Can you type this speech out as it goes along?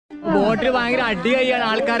ബോട്ടിൽ ഭയങ്കര അടി കഴിയാണ്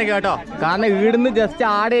ആൾക്കാരൊക്കെ കേട്ടോ. കാരണം ഇവിടുന്ന് ജസ്റ്റ്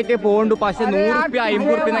ആടെയൊക്കെ പോകണ്ടു. പക്ഷെ 100 റുപ്യ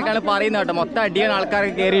 50 റുപ്യ എന്നൊക്കെയാണ് പറയുന്നത് കേട്ടോ. മൊത്തം അടിയാണ്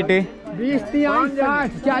ആൾക്കാരൊക്കെ കയറിയിട്ട്.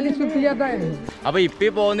 അപ്പൊ ഇപ്പൊ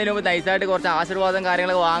പോകുന്നതിന് മുമ്പ് നൈസായിട്ട് കുറച്ച് ആശീർവാദം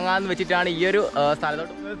കാര്യങ്ങളൊക്കെ വാങ്ങാന്ന് വെച്ചിട്ടാണ് ഈ ഒരു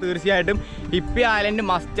സ്ഥലത്തോട്ട്. തീർച്ചയായിട്ടും ഹിപ്പി ഐലൻഡ്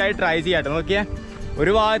മസ്റ്റായി ട്രൈ ചെയ്യാട്ടോ. നോക്കിയേ,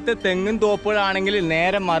 ഒരു ഭാഗത്ത് തെങ്ങും തോപ്പുകളാണെങ്കിൽ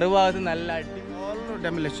നേരെ മറുഭാഗത്ത് നല്ല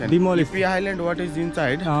demolition. Demolished. Hippie Island, what is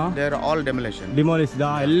inside? They are all demolition. Demolished.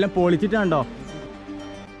 എല്ലാം പൊളിച്ചിട്ടുണ്ടോ?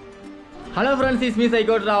 Hello friends, is me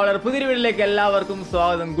psycho traveller. പുതിയൊരു വീഡിയോയിലേക്ക് എല്ലാവർക്കും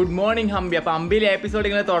സ്വാഗതം. Good morning Hampi. അപ്പോൾ ഹംപിയിലെ എപ്പിസോഡ്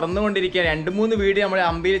ഇങ്ങനെ തുടർന്നുകൊണ്ടിരിക്കുക. 2-3 വീഡിയോ നമ്മൾ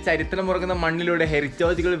ഹംപിയിൽ ചരിത്രം മുറങ്ങുന്ന മണ്ണിലൂടെ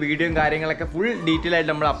ഹെറിറ്റേജുകൾ വീഡിയോയും കാര്യങ്ങളൊക്കെ ഫുൾ ഡീറ്റെയിൽ ആയിട്ട്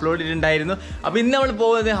നമ്മൾ അപ്ലോഡ് ചെയ്തിട്ടുണ്ടായിരുന്നു. അപ്പോൾ ഇന്ന് നമ്മൾ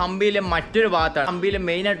പോകുന്നത് ഹംപിയിലെ മറ്റൊരു ഭാഗത്താണ്. ഹംപിയിലെ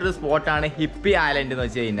മെയിൻ ആയിട്ടൊരു സ്പോട്ടാണ് ഹിപ്പി ഐലൻഡ് എന്ന്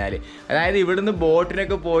വെച്ച് കഴിഞ്ഞാൽ. അതായത് ഇവിടുന്ന്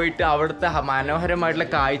ബോട്ടിനൊക്കെ പോയിട്ട് അവിടുത്തെ മനോഹരമായിട്ടുള്ള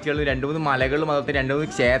കാഴ്ചകളും 2-3 മലകളും അതുപോലെ 2-3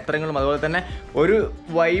 ക്ഷേത്രങ്ങളും അതുപോലെ തന്നെ ഒരു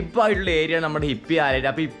വൈബായിട്ടുള്ള ഏരിയ നമ്മുടെ ഹിപ്പി ഐലൻഡ്.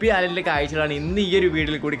 അപ്പോൾ ഹിപ്പി ഐലൻഡിലെ കാഴ്ചകളാണ് ഇന്ന് ഈ ഒരു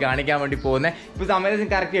വീഡിയോയിൽ കൂടി കാണിക്കാൻ വേണ്ടി പോകുന്നത്. ഇപ്പോൾ സമയത്ത്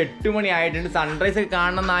കറക്റ്റ് 8 മണി ആയിട്ടുണ്ട്. സൺറൈസ് ഒക്കെ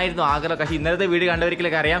കാണണമെന്നായിരുന്നു ആഗ്രഹം. പക്ഷേ ഇന്നലത്തെ വീഡിയോ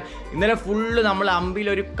കണ്ടവർക്കൊക്കെ അറിയാം, ഇന്നലെ ഫുള്ള് നമ്മൾ ഹംപിയിൽ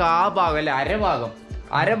ഒരു ഭാഗം അല്ലെ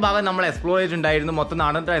അരഭാഗം നമ്മൾ എക്സ്പ്ലോർ ചെയ്തിട്ടുണ്ടായിരുന്നു. മൊത്തം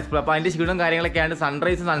നടന്നിട്ട് എക്സ്പ്ലോർ. അപ്പോൾ അതിൻ്റെ ക്ഷീണവും കാര്യങ്ങളൊക്കെയാണ്.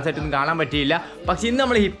 സൺറൈസും സൺസെറ്റും ഒന്നും കാണാൻ പറ്റിയില്ല. പക്ഷേ ഇന്ന്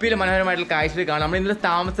നമ്മൾ ഹിപ്പിയിൽ മനോഹരമായിട്ടുള്ള കാഴ്ചകൾ കാണാം. നമ്മൾ ഇന്നലെ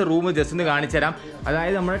താമസിച്ച റൂം ജസ്റ്റ് ഒന്ന് കാണിച്ചു തരാം.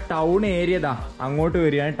 അതായത് നമ്മുടെ ടൗൺ ഏരിയ അങ്ങോട്ട്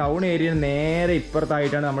വരികയാണ്. ടൗൺ ഏരിയ നേരെ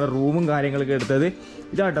ഇപ്പുറത്തായിട്ടാണ് നമ്മുടെ റൂമും കാര്യങ്ങളൊക്കെ എടുത്തത്.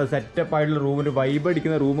 ഇതാട്ടോ സെറ്റപ്പ് ആയിട്ടുള്ള റൂമിൻ്റെ വൈബ്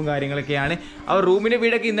അടിക്കുന്ന റൂമും കാര്യങ്ങളൊക്കെയാണ്. ആ റൂമിൻ്റെ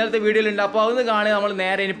വീടൊക്കെ ഇന്നലത്തെ വീഡിയോയിലുണ്ട്. അപ്പോൾ അതൊന്ന് കാണുക. നമ്മൾ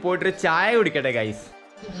നേരെ ഇനി പോയിട്ടൊരു ചായ കുടിക്കട്ടെ ഗൈസ്.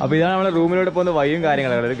 അപ്പോൾ ഇതാണ് നമ്മുടെ റൂമിലൂടെ പോകുന്ന വഴിയും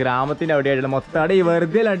കാര്യങ്ങളൊക്കെ. ഒരു ഗ്രാമത്തിൻ്റെ അവിടെയായിട്ടുള്ള മൊത്തം അവിടെ ഈ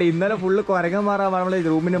വെറുതെയിലുണ്ട്. ഇന്നലെ ഫുള്ള് കുരങ്ങന്മാറാൻ നമ്മൾ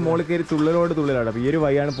റൂമിൻ്റെ മുകളിൽ കയറി തുള്ളലോട്. അപ്പോൾ ഈ ഒരു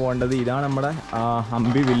വഴിയാണ് പോകേണ്ടത്. ഇതാണ് നമ്മുടെ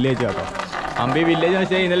ഹംപി വില്ലേജ് കേട്ടോ. ഹംപി വില്ലേജ് എന്ന്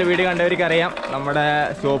വെച്ചാൽ ഇന്നലെ വീഡിയോ കണ്ടവർക്ക് അറിയാം, നമ്മുടെ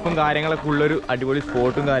ഷോപ്പും കാര്യങ്ങളൊക്കെ ഉള്ളൊരു അടിപൊളി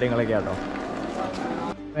സ്പോട്ടും കാര്യങ്ങളൊക്കെ കേട്ടോ.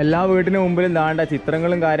 എല്ലാ വീട്ടിന് മുമ്പിലും ദാണ്ട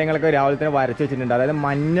ചിത്രങ്ങളും കാര്യങ്ങളൊക്കെ രാവിലെ തന്നെ വരച്ച് വെച്ചിട്ടുണ്ട്. അതായത്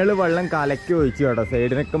മഞ്ഞൾ വെള്ളം കലക്കി ഒഴിച്ചു കേട്ടോ.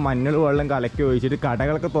 സൈഡിനൊക്കെ മഞ്ഞൾ വെള്ളം കലക്കി ഒഴിച്ചിട്ട്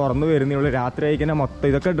കടകളൊക്കെ തുറന്നു വരുന്നുള്ളൂ. രാത്രി കഴിക്കുന്ന മൊത്തം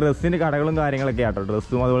ഇതൊക്കെ ഡ്രസ്സിൻ്റെ കടകളും കാര്യങ്ങളൊക്കെ ആട്ടോ.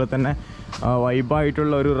 ഡ്രസ്സും അതുപോലെ തന്നെ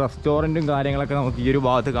വൈബായിട്ടുള്ള ഒരു റെസ്റ്റോറൻറ്റും കാര്യങ്ങളൊക്കെ നമുക്ക് ഈ ഒരു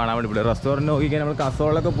ഭാഗത്ത് കാണാൻ വേണ്ടി പറ്റും. റെസ്റ്റോറൻറ്റ് നോക്കിക്കാൻ നമ്മൾ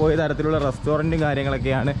കസോളൊക്കെ പോയ തരത്തിലുള്ള റെസ്റ്റോറൻറ്റും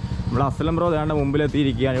കാര്യങ്ങളൊക്കെയാണ്. നമ്മൾ അസ്ലം ബ്രോ ദാണ്ട്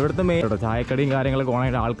മുമ്പിലെത്തിയിരിക്കുകയാണ്. ഇവിടുത്തെ മെയിൻ കേട്ടോ ചായക്കടയും കാര്യങ്ങളൊക്കെ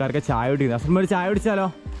ഓണായിട്ട് ആൾക്കാർക്ക് ചായ കുടിക്കുന്നത്. അസ്ലം ഒരു ചായ കുടിച്ചാലോ?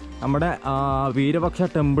 നമ്മുടെ വീരപക്ഷ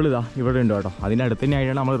ടെമ്പിൾ ഇവിടെ ഉണ്ട് കേട്ടോ. അതിൻ്റെ അടുത്ത്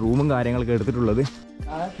തന്നെയായിട്ടാണ് നമ്മൾ റൂമും കാര്യങ്ങളൊക്കെ എടുത്തിട്ടുള്ളത്.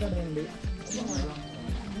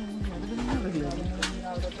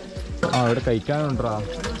 ഇവിടെ കഴിക്കാനുണ്ടോ?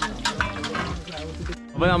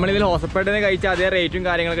 അപ്പോൾ നമ്മളിതിൽ ഹോസ്പിറ്റലിൽ നിന്ന് കഴിച്ച അതേ റേറ്റും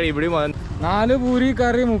കാര്യങ്ങളൊക്കെ ഇവിടെയും 4 പൂരി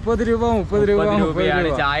കറി 30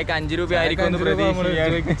 രൂപയാണ്. ചായക്ക് 5 രൂപ ആയിരിക്കും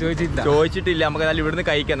ചോദിച്ചിട്ടില്ല. നമുക്ക് നല്ല ഇവിടുന്ന്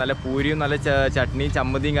കഴിക്കാം. നല്ല പൂരിയും നല്ല ചട്നിയും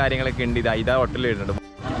ചമ്മന്തിയും കാര്യങ്ങളൊക്കെ ഉണ്ട്. ഇതാ ഹോട്ടലിൽ വരുന്നുണ്ട്.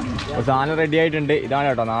 സാധനം റെഡി ആയിട്ടുണ്ട്. ഇതാണ്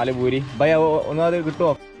കേട്ടോ 4 പൂരി. ഭയ ഒന്നും അത്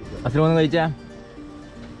കിട്ടുമോ? അസലും ഒന്ന് കഴിച്ചാ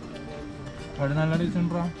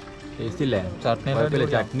ടേസ്റ്റ് ഇല്ലേ?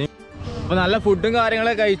 ചട്നി. അപ്പൊ നല്ല ഫുഡും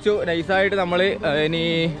കാര്യങ്ങളൊക്കെ കഴിച്ചു. നൈസായിട്ട് നമ്മള് ഇനി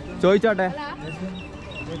ചോദിച്ചോട്ടെ.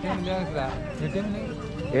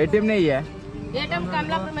 ATM नहीं है? ATM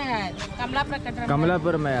കമലാപുർ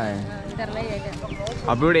में है.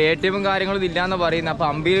 അപ്പോൾ ഇവിടെ ATM കാര്യങ്ങളൊന്നും ഇല്ലാന്ന് പറയുന്നത്. അപ്പൊ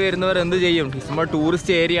ഹംപിയിൽ വരുന്നവർ എന്ത് ചെയ്യും? നമ്മൾ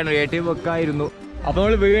ടൂറിസ്റ്റ് ഏരിയ ആണ്, ATM വെക്കായിരുന്നു. അപ്പോൾ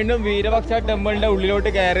നമ്മൾ വീണ്ടും വീരപക്ഷ ടെമ്പിളിന്റെ ഉള്ളിലോട്ട്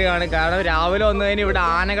കയറുകയാണ്. കാരണം രാവിലെ വന്നതിന് ഇവിടെ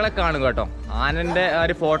ആനകളെ കാണും കേട്ടോ. ആനന്റെ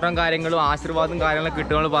ഒരു ഫോട്ടോയും കാര്യങ്ങളും ആശീർവാദവും കാര്യങ്ങളൊക്കെ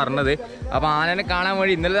കിട്ടുമെന്ന് പറഞ്ഞത്. അപ്പോൾ ആനനെ കാണാൻ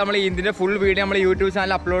വേണ്ടി ഇന്നലെ നമ്മൾ ഇതിന്റെ ഫുൾ വീഡിയോ നമ്മൾ യൂട്യൂബ്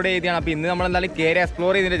ചാനൽ അപ്ലോഡ് ചെയ്തതാണ്. അപ്പോൾ ഇന്ന് നമ്മൾ എന്തായാലും കയറി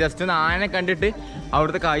എക്സ്പ്ലോർ ചെയ്തിട്ട് ജസ്റ്റ് ഒന്ന് ആനനെ കണ്ടിട്ട്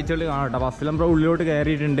അവിടുത്തെ കാഴ്ചകൾ കാണാം കേട്ടോ. അപ്പോൾ അസ്ലം ബ്രോ ഉള്ളിലോട്ട്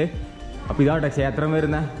കയറിയിട്ടുണ്ട്. അപ്പോൾ ഇതാട്ടെ ക്ഷേത്രം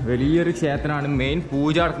വരുന്ന വലിയൊരു ക്ഷേത്രമാണ്. മെയിൻ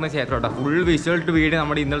പൂജ നടക്കുന്ന ക്ഷേത്രം കേട്ടോ. ഫുൾ വിഷ്വൽട്ട് വീഡിയോ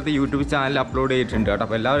നമ്മുടെ ഇന്നലത്തെ യൂട്യൂബ് ചാനലിൽ അപ്ലോഡ് ചെയ്തിട്ടുണ്ട് കേട്ടോ.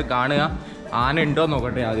 അപ്പോൾ എല്ലാവരും കാണുക. ആന ഉണ്ടോ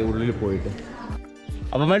നോക്കട്ടെ ആദ്യം ഉള്ളിൽ പോയിട്ട്.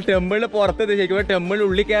 അപ്പോൾ നമ്മൾ ടെമ്പിളിൽ പുറത്ത് ശരിക്കും ടെമ്പിളിൽ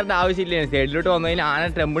ഉള്ളിൽ കയറേണ്ട ആവശ്യമില്ല. സൈഡിലോട്ട് വന്നതിന് ആന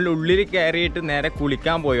ടെമ്പിളിൽ ഉള്ളിൽ കയറിയിട്ട് നേരെ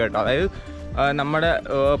കുളിക്കാൻ പോയി കേട്ടോ. അതായത് നമ്മുടെ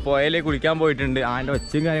പുഴയിലേക്ക് കുളിക്കാൻ പോയിട്ടുണ്ട്. ആൻ്റെ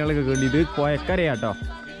ഒച്ചയും കാര്യങ്ങളൊക്കെ കേട്ടു. ഇത് പുഴക്കരയാണ് കേട്ടോ.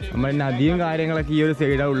 നമ്മൾ നദിയും കാര്യങ്ങളൊക്കെ ഈ ഒരു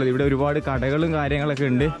സൈഡാണ് ഉള്ളത്. ഇവിടെ ഒരുപാട് കടകളും കാര്യങ്ങളൊക്കെ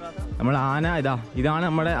ഉണ്ട്. നമ്മൾ ആന ഇതാണ്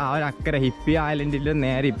നമ്മുടെ ആ ഒരു അക്കരെ ഹിപ്പി ഐലൻഡിൻ്റെ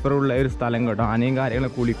നേരെ ഇപ്പുറമുള്ള ഒരു സ്ഥലം കേട്ടോ. ആനയും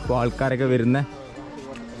കാര്യങ്ങളൊക്കെ കുളിക്കും ആൾക്കാരൊക്കെ വരുന്ന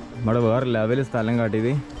നമ്മുടെ വേറെ ലെവൽ സ്ഥലം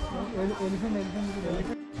കാട്ടിയത്.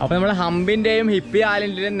 അപ്പോൾ നമ്മൾ ഹംപിൻ്റെയും ഹിപ്പി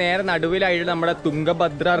ഐലൻഡിൻ്റെയും നേരെ നടുവിലായിട്ട് നമ്മുടെ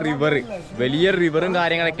തുംഗഭദ്ര റിവർ, വലിയൊരു റിവറും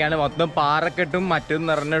കാര്യങ്ങളൊക്കെയാണ്. മൊത്തം പാറക്കെട്ടും മറ്റും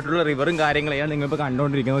നിറഞ്ഞിട്ടുള്ള റിവറും കാര്യങ്ങളൊക്കെയാണ് നിങ്ങളിപ്പോൾ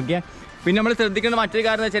കണ്ടുകൊണ്ടിരിക്കുന്നത്. ഓക്കെ, പിന്നെ നമ്മൾ ശ്രദ്ധിക്കേണ്ട മറ്റൊരു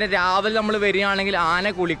കാര്യം എന്ന് വെച്ചാൽ രാവിലെ നമ്മൾ വരികയാണെങ്കിൽ ആന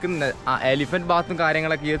കുളിക്കുന്നത് എലിഫൻറ്റ് ബാത്തും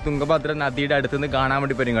കാര്യങ്ങളൊക്കെ ഈ തുംഗഭദ്ര നദിയുടെ അടുത്ത് നിന്ന് കാണാൻ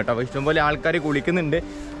വേണ്ടി പറ്റും കേട്ടോ. അപ്പോൾ ഇഷ്ടംപോലെ ആൾക്കാർ കുളിക്കുന്നുണ്ട്.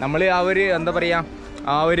 നമ്മൾ ആ ഒരു എന്താ പറയുക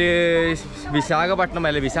ആ ഒരു വിശാഖപട്ടണം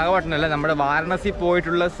അല്ല നമ്മുടെ വാരണാസി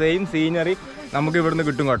പോയിട്ടുള്ള സെയിം സീനറി നമുക്ക് ഇവിടുന്ന്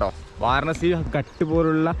കിട്ടും കേട്ടോ. വാരണാസി കട്ട്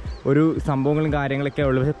പോലുള്ള ഒരു സംഭവങ്ങളും കാര്യങ്ങളൊക്കെ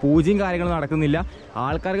ഉള്ളു. പക്ഷേ പൂജയും കാര്യങ്ങളും നടക്കുന്നില്ല.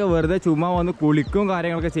 ആൾക്കാർക്ക് വെറുതെ ചുമ്മാ വന്ന് കുളിക്കും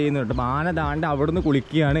കാര്യങ്ങളൊക്കെ ചെയ്യുന്നുണ്ട്. ആന ദാണ്ട് അവിടുന്ന്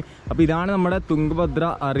കുളിക്കുകയാണ്. അപ്പോൾ ഇതാണ് നമ്മുടെ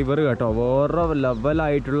തുംഗഭദ്ര റിവർ കേട്ടോ. വേറെ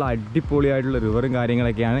ലെവലായിട്ടുള്ള അടിപൊളിയായിട്ടുള്ള റിവറും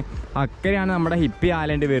കാര്യങ്ങളൊക്കെയാണ്. അക്കരെയാണ് നമ്മുടെ ഹിപ്പി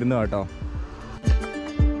ഐലൻഡ് വരുന്നത് കേട്ടോ.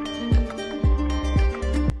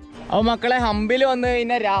 അപ്പോൾ മക്കളെ, ഹംപിയിൽ വന്നു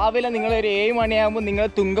കഴിഞ്ഞാൽ രാവിലെ നിങ്ങൾ ഒരു 7 മണിയാകുമ്പോൾ നിങ്ങൾ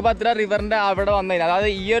തുംഗഭദ്ര റിവറിൻ്റെ അവിടെ വന്നു കഴിഞ്ഞാൽ,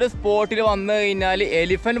 അതായത് ഈ ഒരു സ്പോട്ടിൽ വന്നു കഴിഞ്ഞാൽ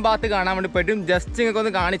എലിഫൻറ്റ് ബാത്ത് കാണാൻ വേണ്ടി പറ്റും. ജസ്റ്റ്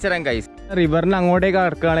നിങ്ങൾക്കൊന്ന് കാണിച്ചു തരാൻ കൈസ്. റിവറിന് അങ്ങോട്ടേക്ക്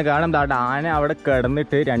കിടക്കുകയാണ്. കാരണം ആന അവിടെ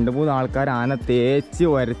കിടന്നിട്ട് 2-3 ആൾക്കാർ ആന തേച്ച്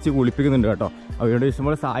ഉരച്ച് കുളിപ്പിക്കുന്നുണ്ട് കേട്ടോ. അവരോട്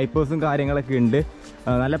ഇഷ്ടംപോലെ സായിപ്പേഴ്സും കാര്യങ്ങളൊക്കെ ഉണ്ട്.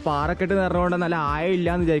 നല്ല പാറക്കെട്ട് നിറഞ്ഞുകൊണ്ട് നല്ല ആയം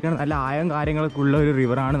ഇല്ലയെന്ന് വിചാരിക്കണം. നല്ല ആയം കാര്യങ്ങളൊക്കെ ഉള്ള ഒരു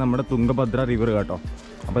റിവറാണ് നമ്മുടെ തുംഗഭദ്ര റിവർ കേട്ടോ.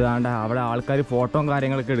 അപ്പോൾ അവിടെ ആൾക്കാർ ഫോട്ടോയും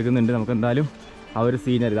കാര്യങ്ങളൊക്കെ എടുക്കുന്നുണ്ട്. നമുക്ക് എന്തായാലും ആ ഒരു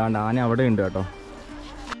സീനറി ആന അവിടെ ഉണ്ട് കേട്ടോ.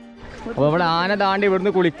 അപ്പോൾ അവിടെ ആന ദാണ്ട്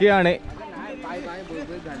ഇവിടുന്ന് കുളിക്കുകയാണ്.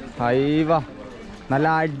 ഹൈവ നല്ല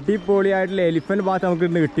അടിപൊളിയായിട്ടുള്ള എലിഫൻറ്റ് ബാത്ത് നമുക്ക്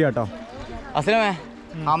ഇന്ന് കിട്ടി കേട്ടോ. അസലമേ,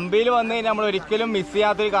 ഹംപിയിൽ വന്നു കഴിഞ്ഞാൽ നമ്മൾ ഒരിക്കലും മിസ്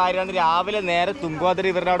ചെയ്യാത്തൊരു കാര്യമാണ് രാവിലെ നേരെ തുംഗഭദ്ര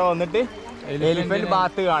റിവറിൻ്റെ അവിടെ വന്നിട്ട് എലിഫൻറ്റ്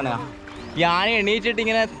ബാത്ത് കാണുക. ഞാൻ എണീറ്റിട്ട്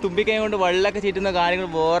ഇങ്ങനെ തുമ്പിക്കൈ കൊണ്ട് വെള്ളമൊക്കെ ചീറ്റുന്ന കാര്യങ്ങൾ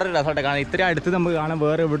വേറെ രസമായിട്ട് കാണാം. ഇത്രയും അടുത്ത് നമുക്ക് കാണാൻ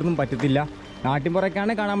വേറെ എവിടെ നിന്നും പറ്റത്തില്ല.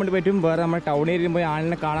 നാട്ടിൻപുറക്കാണ് കാണാൻ വേണ്ടി പറ്റും. വേറെ നമ്മുടെ ടൗണിൽ വരുമ്പോൾ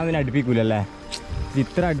ആനനെ കാണാൻ തന്നെ അടുപ്പിക്കൂലല്ലേ.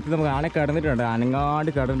 ഇത്ര അടുത്ത് നമുക്ക് ആന കിടന്നിട്ടുണ്ട്.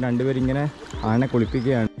 ആനങ്ങാണ്ട് കിടന്ന് രണ്ടുപേരും ഇങ്ങനെ ആന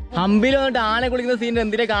കുളിപ്പിക്കുകയാണ്. ഹംപിയിൽ വന്നിട്ട് ആന കുളിക്കുന്ന സീൻ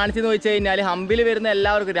എന്തിനാ കാണിച്ചെന്ന് വെച്ച് കഴിഞ്ഞാൽ, ഹംപിയിൽ വരുന്ന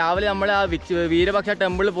എല്ലാവർക്കും രാവിലെ നമ്മൾ ആ വീരഭക്ഷ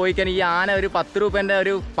ടെമ്പിളിൽ പോയി കഴിഞ്ഞാൽ ഈ ആന ഒരു 10 രൂപേൻ്റെ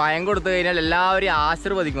ഒരു പയം കൊടുത്തു കഴിഞ്ഞാൽ എല്ലാവരും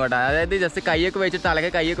ആശീർവദിക്കും കേട്ടോ. അതായത് ജസ്റ്റ് കൈയൊക്കെ വെച്ചിട്ട് തലക്കെ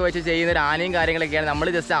കൈയൊക്കെ വെച്ച് ചെയ്യുന്ന ഒരു ആനയും കാര്യങ്ങളൊക്കെയാണ്. നമ്മൾ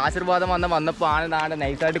ജസ്റ്റ് ആശീർവാദം വന്നപ്പോൾ ആന നാട്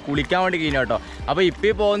നൈസായിട്ട് കുളിക്കാൻ വേണ്ടി കഴിഞ്ഞു കേട്ടോ. അപ്പോൾ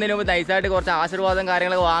ഇപ്പോൾ പോകുന്നതിന് മുമ്പ് നൈസായിട്ട് കുറച്ച് ആശീർവാദം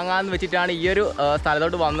കാര്യങ്ങളൊക്കെ വാങ്ങാമെന്ന് വെച്ചിട്ടാണ് ഈ ഒരു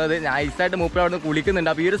സ്ഥലത്തോട്ട് വന്നത്. നൈസായിട്ട് മൂപ്പിൽ അവിടെ നിന്ന്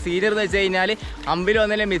കുളിക്കുന്നുണ്ട്. അപ്പോൾ ഈ ഒരു സീനിയർ എന്ന് വെച്ച് കഴിഞ്ഞാൽ ഹംപിയിൽ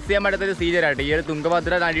വന്നതിൽ മിസ് ചെയ്യാൻ പറ്റാത്തൊരു സീനിയറായിട്ട് ഈ ഒരു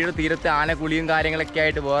തുംഗഭദ്ര നദിയുടെ തീരത്ത് ആന കുളിയും കാര്യങ്ങളൊക്കെ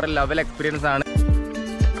ആയിട്ട് വേറെ ലെവൽ എക്സ്പീരിയൻസ് ആണ്.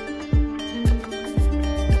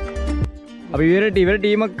 അപ്പോൾ ഇവരുടെ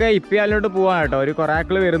ടീമൊക്കെ ഇപ്പിയാലിലോട്ട് പോകാൻ കേട്ടോ. ഒരു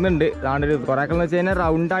കൊറാക്കിൾ വരുന്നുണ്ട്. അതാണ് ഒരു കൊറാക്കിൾ എന്ന് വെച്ച് കഴിഞ്ഞാൽ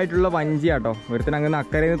റൗണ്ട് ആയിട്ടുള്ള വഞ്ചി കേട്ടോ. ഒരുത്തിന് അങ്ങനെ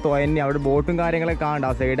അക്കരയിൽ നിന്ന് തൊയന്നി അവിടെ ബോട്ടും കാര്യങ്ങളൊക്കെ കാണണ്ട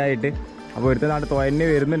ആ സൈഡായിട്ട്. അപ്പോൾ ഒരുത്തിന് നാട് തൊയന്നി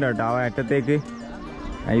വരുന്നുണ്ട് കേട്ടോ. ആ അറ്റത്തേക്ക്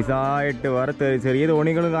നൈസായിട്ട് വേറെ ചെറിയ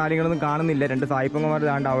തോണികളും കാര്യങ്ങളൊന്നും കാണുന്നില്ല. 2 സായിപ്പന്മാർ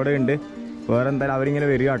ദാണ്ട് അവിടെ ഉണ്ട്. വേറെ എന്തായാലും അവരിങ്ങനെ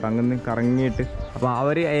വരിക കേട്ടോ അങ്ങനെ കറങ്ങിയിട്ട്. അപ്പോൾ ആ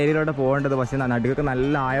ഒരു ഏരിയയിലോട്ട് പോകേണ്ടത്. പക്ഷേ നടുക്കൊക്കെ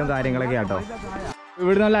നല്ല ആയവും കാര്യങ്ങളൊക്കെ കേട്ടോ.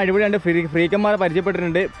 ഇവിടെ നല്ല അടിപൊളി 2 ഫ്രീക്കന്മാരെ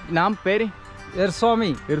പരിചയപ്പെട്ടിട്ടുണ്ട്. നാം പേര്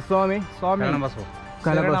ഇർസ്വാമി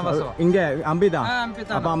ഇങ്ങ അമ്പിതാ.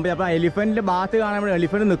 അപ്പൊ അപ്പൊ എലിഫന്റിന്റെ ബാത്ത് കാണാൻ വേണ്ടി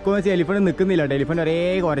എലിഫന്റ് നിൽക്കുമെന്ന് വെച്ചാൽ എലിഫന്റ് നിൽക്കുന്നില്ല കേട്ടോ. എലിഫന്റ് ഒരേ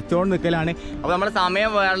കുറച്ചോണ്ട് നിൽക്കലാണ്. അപ്പോൾ നമ്മുടെ സമയം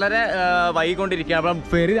വളരെ വൈകിക്കൊണ്ടിരിക്കുക. അപ്പം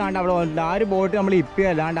ഫെറി താണ്ട് അവിടെ വന്നിട്ട് ആ ഒരു ബോട്ട് നമ്മൾ ഇപ്പി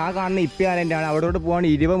അല്ലാണ്ട് ആ കാണുന്ന ഇപ്പി ആലൻ്റാണ്. അവിടോട്ട് പോകാൻ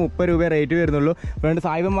 20-30 രൂപ റേറ്റ് വരുന്നുള്ളൂ. 2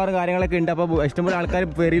 സായിപ്പന്മാരും കാര്യങ്ങളൊക്കെ ഉണ്ട്. അപ്പോൾ ഇഷ്ടംപോലെ ആൾക്കാർ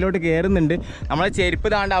ഫെറിയിലോട്ട് കയറുന്നുണ്ട്. നമ്മളെ ചെരുപ്പ്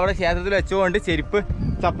താണ്ട് അവിടെ ക്ഷേത്രത്തിൽ വെച്ചുകൊണ്ട് ചെരുപ്പ്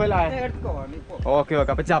ചപ്പലായ ഓക്കെ.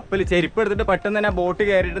 അപ്പോൾ ചെരുപ്പ് എടുത്തിട്ട് പെട്ടെന്ന് തന്നെ ബോട്ട്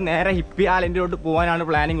കയറിയിട്ട് നേരെ ഹിപ്പി ഐലൻഡിലോട്ട് പോകാനാണ്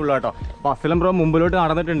പ്ലാനിങ് ഉള്ളത് കേട്ടോ. അപ്പോൾ അസലം ബ്രോ മുമ്പിലോട്ട്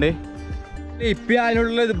നടന്നിട്ടുണ്ട്. ഹിപ്പി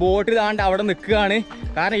ഐലൻഡിലുള്ള ബോട്ട് താണ്ട് അവിടെ നിൽക്കുകയാണ്.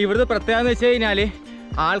 കാരണം ഇവിടുത്തെ പ്രത്യേകത എന്ന് വെച്ച് കഴിഞ്ഞാൽ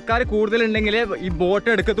ആൾക്കാർ കൂടുതലുണ്ടെങ്കിൽ ഈ ബോട്ട്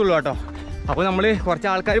എടുക്കത്തുള്ളൂ കേട്ടോ. അപ്പോൾ നമ്മൾ കുറച്ച്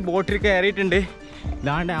ആൾക്കാർ ബോട്ടിൽ കയറിയിട്ടുണ്ട്.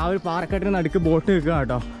 ഇതാണ്ട് ആ ഒരു പാറക്കെട്ടിന് നടുക്ക് ബോട്ട് നിൽക്കുക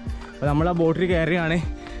കേട്ടോ. അപ്പോൾ നമ്മൾ ആ ബോട്ടിൽ കയറുകയാണ്.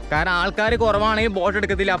 കാരണം ആൾക്കാർ കുറവാണെങ്കിൽ ബോട്ട്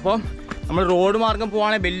എടുക്കത്തില്ല. അപ്പോൾ നമ്മൾ റോഡ് മാർഗം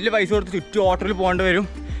പോകുകയാണെങ്കിൽ വലിയ പൈസ കൊടുത്ത് ചുറ്റും ഓട്ടോയിൽ പോകേണ്ടി വരും.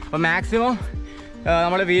 അപ്പോൾ മാക്സിമം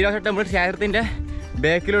നമ്മൾ വീരഭക്ഷ ടെമ്പിൾ ക്ഷേത്രത്തിൻ്റെ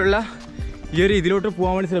ബാക്കിലുള്ള ഈ ഒരു ഇതിലോട്ട്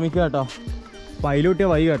പോകാൻ വേണ്ടി ശ്രമിക്കുക കേട്ടോ. അപ്പോൾ അതിലോട്ടിയ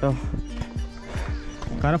വൈ കേട്ടോ.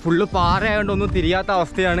 കാരണം ഫുള്ള് പാറയായതുകൊണ്ട് ഒന്നും തിരിയാത്ത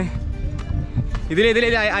അവസ്ഥയാണ്.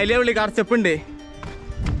 അതിലെ വിളി കറച്ചപ്പുണ്ട്.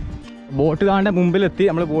 ബോട്ട് കാണേണ്ട മുമ്പിലെത്തി.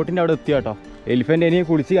 നമ്മൾ ബോട്ടിൻ്റെ അവിടെ എത്തി കേട്ടോ. എലിഫൻ്റ് ഇനി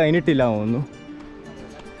കുളിച്ച് കഴിഞ്ഞിട്ടില്ല തോന്നുന്നു.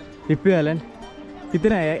 ഇപ്പം അല്ലേ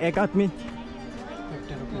ഇത്ര ഏകാത്മി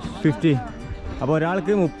 50. അപ്പോൾ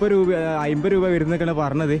ഒരാൾക്ക് 30 രൂപ 50 രൂപ വരുന്നൊക്കെയാണ്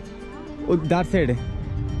പറഞ്ഞത്. That side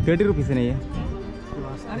 30 റുപ്പീസിനെ.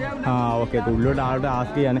 ആ ഓക്കെ. ഉള്ളിലോട്ട് ആളുടെ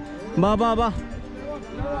ആസ്ക് ചെയ്യാണ്. ബാ ബാ ബാ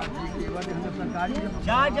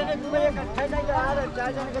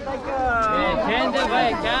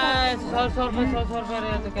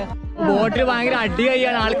ബോട്ടിൽ ഭയങ്കര അടി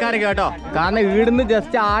കഴിയാണ് ആൾക്കാർ കേട്ടോ. കാരണം ഇവിടുന്ന്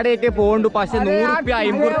ജസ്റ്റ് ആടെയൊക്കെ പോകണ്ടു. പക്ഷെ 100 റുപ്യ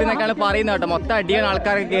 50 റുപ്യ എന്നൊക്കെയാണ് പറയുന്നത് കേട്ടോ. മൊത്തം അടിയാണ്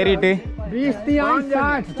ആൾക്കാരൊക്കെ കയറിയിട്ട്.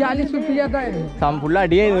 ഫുള്ള്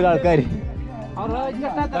അടിയായിരുന്നു ആൾക്കാർ.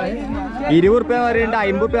 20 റുപ്യ പറയുന്നുണ്ട്,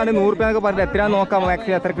 50 റുപ്യ 100 റുപ്യ എന്നൊക്കെ പറഞ്ഞിട്ട് എത്രയാണെന്ന് നോക്കാം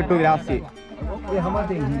മാക്സിമം എത്ര കിട്ടും ലാസ്റ്റ്.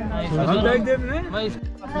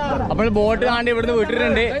 അപ്പോൾ ബോട്ട് കാണ്ട് ഇവിടുന്ന്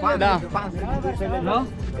വിട്ടിട്ടുണ്ട്. ഇതാ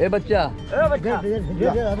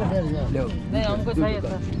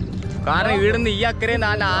കാരണം ഇവിടുന്ന് ഈ അക്കരയും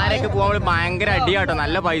നാല് ആരൊക്കെ പോകാൻ ഭയങ്കര അടിയാട്ടോ.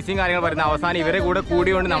 നല്ല പൈസയും കാര്യങ്ങൾ പറയുന്നത്. അവസാനം ഇവരെ കൂടെ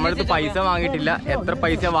കൂടിയോണ്ട് നമ്മളടുത്ത് പൈസ വാങ്ങിയിട്ടില്ല. എത്ര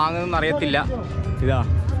പൈസ വാങ്ങുന്നതെന്ന് അറിയത്തില്ല. ഇതാ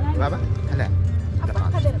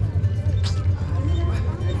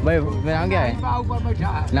नाम क्या है?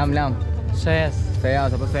 नाम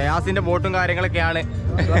സയാസ്. അപ്പൊ സയാസിന്റെ ബോട്ടും കാര്യങ്ങളൊക്കെയാണ്.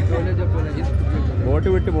 ബോട്ട്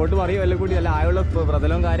വിട്ട് ബോട്ട് പറയും എല്ലാം കൂടി നല്ല ആയുള്ള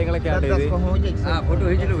പ്രതലവും കാര്യങ്ങളൊക്കെയാണ് ഇത്.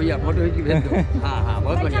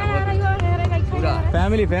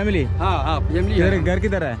 फैमिली फैमिली घर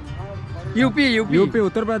किधर है? यूपी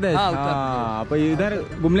उत्तर प्रदेश. तो इधर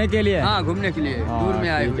घूमने के लिए? घूमने के लिए टूर में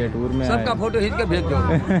आए हुए. टूर में सबका फोटो खींच के भेज दो.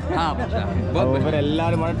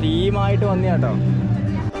 എല്ലാരും ടീമായിട്ട് വന്നു കേട്ടോ.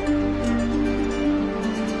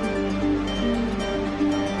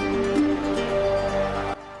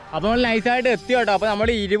 അപ്പൊ നമ്മൾ നൈസായിട്ട് എത്തി കേട്ടോ. അപ്പൊ നമ്മൾ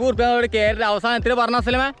 20 റുപ്യ കയറി അവസാനത്തിൽ പറഞ്ഞ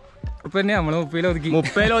സ്ഥലമേ 30 ഒതുക്കി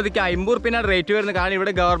 50 റുപ്യ റേറ്റ് വരുന്നത്. കാരണം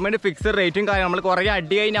ഇവിടെ ഗവൺമെന്റ് ഫിക്സഡ് റേറ്റും കാര്യം നമ്മൾ കുറെ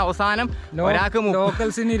അടി കഴിഞ്ഞ അവസാനം ഒരാൾക്ക്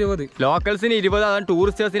ലോക്കൽസിന് 20 അതാണ്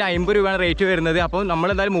ടൂറിസ്റ്റേഴ്സിന് 50 രൂപയാണ് റേറ്റ് വരുന്നത്. അപ്പം നമ്മൾ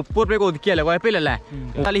എന്തായാലും 30 റുപ്യക്ക് ഒതുക്കിയല്ലേ, കുഴപ്പമില്ലല്ലേ.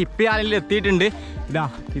 എന്തായാലും ഹിപ്പി ഐലൻഡിൽ എത്തിയിട്ടുണ്ട്.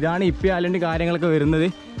 ഇതാണ് ഹിപ്പി ഐലൻഡ് കാര്യങ്ങളൊക്കെ വരുന്നത്.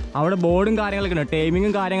 അവിടെ ബോർഡും കാര്യങ്ങളൊക്കെ ഉണ്ട്,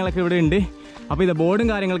 ടൈമിങ്ങും കാര്യങ്ങളൊക്കെ ഇവിടെ ഉണ്ട്. അപ്പോൾ ഇത് ബോർഡും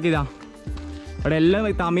കാര്യങ്ങളൊക്കെ ഇതാ. അവിടെ എല്ലാം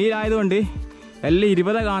തമിഴായതുകൊണ്ട് എല്ലാം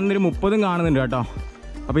 20 കാണുന്നൊരു 30 കാണുന്നുണ്ട് കേട്ടോ.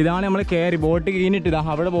 അപ്പോൾ ഇതാണ് നമ്മൾ കയറി ബോട്ട് കീഞ്ഞിട്ട്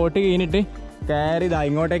അവിടെ ബോട്ട് കീഞ്ഞിട്ട് കയറി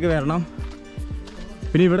ഇങ്ങോട്ടേക്ക് വരണം.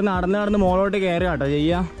 പിന്നെ ഇവിടെ നടന്ന് മോളോട്ട് കയറുക കേട്ടോ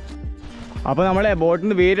ചെയ്യുക. അപ്പോൾ നമ്മളെ ബോട്ടിൽ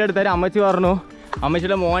നിന്ന് വീഡിയോ എടുത്താൽ അമ്മച്ചി പറഞ്ഞു,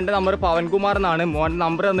 അമ്മച്ചിയുടെ മോൻ്റെ നമ്പർ പവൻകുമാർ എന്നാണ്. മോൻ്റെ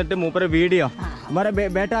നമ്പർ തന്നിട്ട് മൂപ്പര വീഡിയോ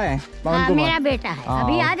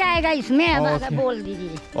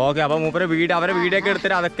ഓക്കെ. അപ്പോൾ മൂപ്പര വീഡിയോ അവരെ വീഡിയോ ഒക്കെ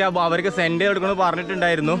എടുത്തിട്ട് അതൊക്കെ അവർക്ക് സെൻഡ് ചെയ്ത് കൊടുക്കണമെന്ന്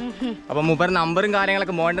പറഞ്ഞിട്ടുണ്ടായിരുന്നു. അപ്പോൾ മൂപ്പര നമ്പറും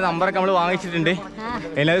കാര്യങ്ങളൊക്കെ മോൻ്റെ നമ്പറൊക്കെ നമ്മൾ വാങ്ങിച്ചിട്ടുണ്ട്.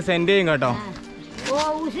 എല്ലാവരും സെൻഡ് ചെയ്യും കേട്ടോ. वो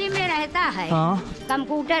उसी में रहता है.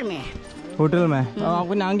 कंप्यूटर में. होटल में.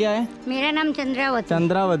 आपको नाम क्या है? मेरा नाम चंद्रावती.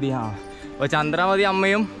 ചന്ദ്രാവതി. അപ്പോൾ ചന്ദ്രാവതി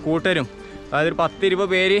അമ്മയും കൂട്ടരും അതായത് 10-20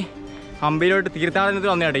 പേര് ഹംപിയിലോട്ട് തീർത്ഥാടനത്തിൽ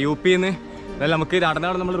വന്നു കേട്ടോ, UP നിന്ന്. അതായത് നമുക്ക്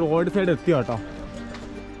നടന്ന് നമ്മൾ റോഡ് സൈഡ് എത്തി കേട്ടോ.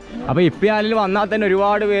 അപ്പോൾ ഹിപ്പി ഐലൻഡിൽ വന്നാൽ തന്നെ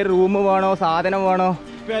ഒരുപാട് പേര് റൂം വേണോ സാധനം വേണോ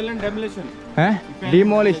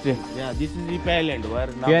demolished. Yeah, this is Hippe Island.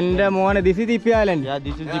 എന്റെ മോനെ this is Hippe Island. Yeah,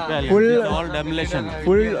 this is Hippe Island. Full all demolition.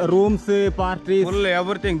 Full rooms, parties. Full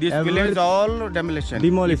everything. This village all demolition.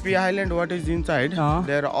 Demolished. Hippe Island, what is inside?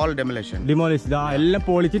 They're all demolition. Demolished. എല്ലാം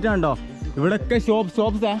പൊളിച്ചിട്ടുണ്ടോ? ഇവിടൊക്കെ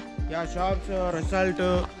shops. Yeah, shops, restaurant,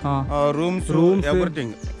 rooms,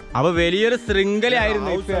 everything. അപ്പൊ വലിയൊരു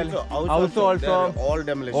ശൃംഖലയായിരുന്നു. all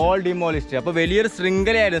demolished. അപ്പൊ വലിയൊരു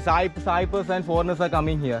ശൃംഖലയായിരുന്നു. Cyprus and foreigners are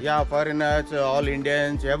coming here. Yeah, foreigners, all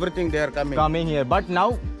Indians, everything they are coming here. But now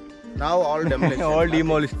all demolition. all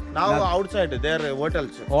demolished. Now outside there are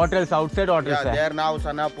hotels. Outside hotels. Yeah, there now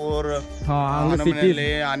Sanapur, cities.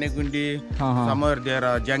 Anigundi, somewhere there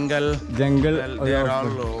are jungle. They are all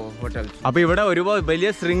hotels. അപ്പൊ ഇവിടെ ഒരുപാട് വലിയ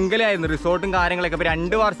ശൃംഖലയായിരുന്നു റിസോർട്ടും കാര്യങ്ങളൊക്കെ. അപ്പൊ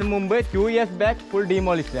 2 വർഷം മുമ്പ് 2 years back full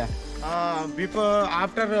demolished. Before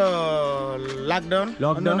after lockdown.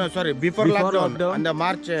 No, sorry, before lockdown and the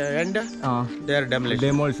March end they are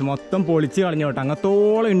demolished. മൊത്തം പൊളിച്ച് കളഞ്ഞു കേട്ടോ.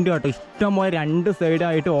 അങ്ങത്തോളം ഉണ്ട് കേട്ടോ. ഇഷ്ടം പോലെ 2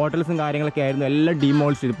 സൈഡായിട്ട് ഹോട്ടൽസും കാര്യങ്ങളൊക്കെ ആയിരുന്നു. എല്ലാം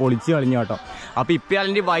ഡിമോളിഷ് ചെയ്ത് പൊളിച്ച് കളഞ്ഞു കേട്ടോ. അപ്പോൾ ഹിപ്പി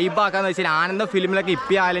ഐലൻഡ് വൈബ് ആക്കാന്ന് വെച്ചാൽ ആനന്ദ ഫിലിമിലൊക്കെ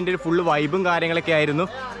ഹിപ്പി ഐലൻഡിൽ ഫുള്ള് വൈബും കാര്യങ്ങളൊക്കെ ആയിരുന്നു.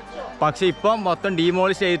 പക്ഷെ ഇപ്പം മൊത്തം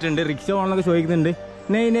ഡിമോളിഷ് ചെയ്തിട്ടുണ്ട്. റിക്ഷ പോകണമെന്നൊക്കെ ചോദിക്കുന്നുണ്ട്.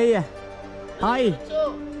 നെയ്യ് ഹായ്.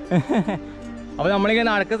 അപ്പോൾ നമ്മളിങ്ങനെ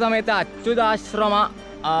നടക്കുന്ന സമയത്ത് അച്യുതാശ്രമ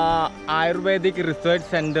ആയുർവേദിക് റിസർച്ച്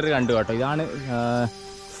സെൻറ്റർ കണ്ടു കേട്ടോ. ഇതാണ്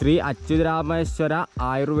ശ്രീ അച്യുതരാമേശ്വര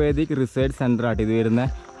ആയുർവേദിക് റിസർച്ച് സെൻറ്റർ ആട്ടോ ഇത് വരുന്നത്,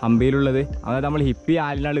 ഹംപിയിലുള്ളത്. അതായത് നമ്മൾ ഹിപ്പി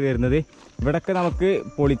ഐലൻഡിലാണ് വരുന്നത്. ഇവിടെയൊക്കെ നമുക്ക്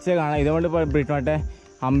പൊളിച്ച് കാണാം. ഇതുകൊണ്ട് മറ്റേ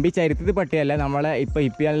ഹംപി ചരിത്രത്തിൽ പറ്റിയല്ല, നമ്മളെ ഇപ്പോൾ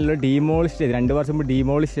ഹിപ്പി ഐലൻഡിൽ ഡീമോളിഷ് ചെയ്ത് 2 വർഷം മുമ്പ്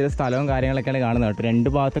ഡീമോളിഷ് ചെയ്ത സ്ഥലവും കാര്യങ്ങളൊക്കെയാണ് കാണുന്നത് കേട്ടോ.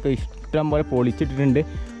 2 ഭാഗത്തൊക്കെ ഇഷ്ടം പോലെ പൊളിച്ചിട്ടിട്ടുണ്ട്.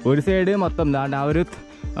 ഒരു സൈഡ് മൊത്തം ആ ഒരു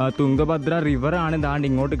തുംഗഭദ്ര റിവറാണ് ഇതാണ്ട്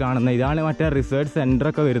ഇങ്ങോട്ട് കാണുന്നത്. ഇതാണ് മറ്റേ റിസർച്ച്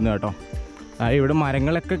സെൻറ്ററൊക്കെ വരുന്നത് കേട്ടോ. ഇവിടെ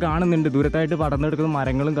മരങ്ങളൊക്കെ കാണുന്നുണ്ട്, ദൂരത്തായിട്ട് പടർന്നെടുക്കുന്ന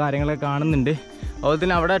മരങ്ങളും കാര്യങ്ങളൊക്കെ കാണുന്നുണ്ട്. അതുപോലെ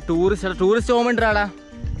തന്നെ അവിടെ ടൂറിസ്റ്റ് ഹോം ഉണ്ട്. അവിടെ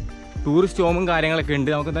ടൂറിസ്റ്റ് ഹോമും കാര്യങ്ങളൊക്കെ ഉണ്ട്.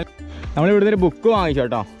 നമുക്ക് നമ്മളിവിടുന്ന് ഒരു ബുക്ക് വാങ്ങിച്ചു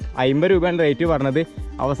കേട്ടോ. 50 രൂപയാണ് റേറ്റ് പറഞ്ഞത്.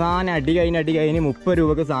 അവസാനം അടി കഴിഞ്ഞ് 30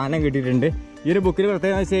 രൂപക്ക് സാധനം കിട്ടിയിട്ടുണ്ട്. ഈ ഒരു ബുക്കിൽ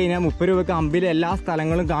പ്രത്യേകത വെച്ച് കഴിഞ്ഞാൽ 30 രൂപക്ക് ഹംപിയിലെ എല്ലാ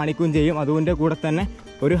സ്ഥലങ്ങളും കാണിക്കുകയും ചെയ്യും. അതുകൊണ്ട് കൂടെ തന്നെ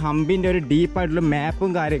ഒരു ഹംപിൻ്റെ ഒരു ഡീപ്പായിട്ടുള്ള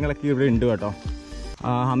മാപ്പും കാര്യങ്ങളൊക്കെ ഇവിടെ ഉണ്ട് കേട്ടോ.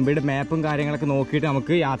 ഹംപിയുടെ മാപ്പും കാര്യങ്ങളൊക്കെ നോക്കിയിട്ട്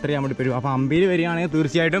നമുക്ക് യാത്ര ചെയ്യാൻ വേണ്ടി വരും. അപ്പോൾ ഹംപിയിൽ വരികയാണെങ്കിൽ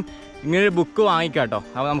തീർച്ചയായിട്ടും ഇങ്ങനൊരു ബുക്ക് വാങ്ങിക്കാം കേട്ടോ.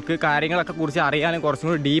 അപ്പോൾ നമുക്ക് കാര്യങ്ങളൊക്കെ കുറിച്ച് അറിയാനും കുറച്ചും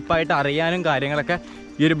കൂടി ഡീപ്പായിട്ട് അറിയാനും കാര്യങ്ങളൊക്കെ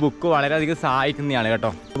ഈ ഒരു ബുക്ക് വളരെയധികം സഹായിക്കുന്നതാണ്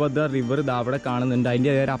കേട്ടോ. അപ്പോൾ റിവർ അവിടെ കാണുന്നുണ്ട്.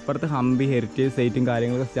 അതിൻ്റെ അപ്പുറത്ത് ഹംപി ഹെറിറ്റേജ് സൈറ്റും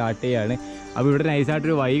കാര്യങ്ങളൊക്കെ സ്റ്റാർട്ട് ചെയ്യുകയാണ്. അപ്പോൾ ഇവിടെ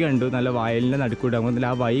നൈസായിട്ടൊരു വഴി കണ്ടു, നല്ല വയലിൻ്റെ നടുക്കൂട്ട്. അങ്ങനെ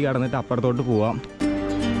ആ വഴി കടന്നിട്ട് അപ്പുറത്തോട്ട് പോവാം.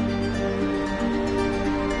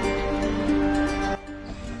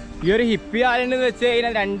 ഈ ഒരു ഹിപ്പി ഐലൻഡ് എന്ന് വെച്ച്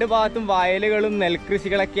കഴിഞ്ഞാൽ 2 ഭാഗത്തും വയലുകളും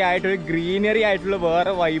നെൽകൃഷികളൊക്കെ ആയിട്ടൊരു ഗ്രീനറി ആയിട്ടുള്ള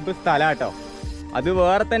വേറെ വൈബ് സ്ഥലം കേട്ടോ. അത്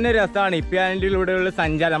വേറെ തന്നെ രസമാണ്. ഹിപ്പി ഐലൻഡിലൂടെയുള്ള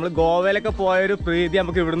സഞ്ചാരം. നമ്മൾ ഗോവയിലൊക്കെ പോയൊരു പ്രീതി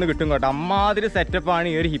നമുക്ക് ഇവിടുന്ന് കിട്ടും കേട്ടോ. അമ്മാതിരി സെറ്റപ്പാണ്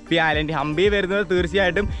ഈ ഒരു ഹിപ്പി ഐലൻഡ്. ഹംപി വരുന്നത്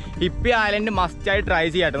തീർച്ചയായിട്ടും ഹിപ്പി ഐലൻഡ് മസ്റ്റായി ട്രൈ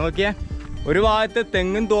ചെയ്യാട്ടോ. നോക്കിയാൽ ഒരു ഭാഗത്ത്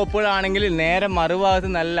തെങ്ങും തോപ്പുകളാണെങ്കിൽ നേരെ മറുഭാഗത്ത്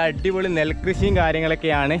നല്ല അടിപൊളി നെൽകൃഷിയും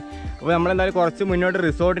കാര്യങ്ങളൊക്കെയാണ്. അപ്പോൾ നമ്മളെന്തായാലും കുറച്ച് മുന്നോട്ട്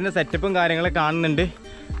റിസോർട്ടിൻ്റെ സെറ്റപ്പും കാര്യങ്ങളൊക്കെ കാണുന്നുണ്ട്.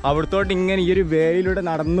 അവിടത്തോട്ട് ഇങ്ങനെ ഈ ഒരു വേയിലൂടെ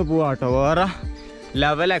നടന്നു പോവാം കേട്ടോ. വേറെ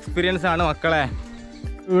ലെവൽ എക്സ്പീരിയൻസ് ആണ് മക്കളെ.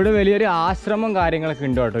 ഇവിടെ വലിയൊരു ആശ്രമം കാര്യങ്ങളൊക്കെ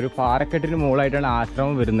ഉണ്ട് കേട്ടോ. ഒരു പാറക്കെട്ടിന് മുകളിലായിട്ടാണ്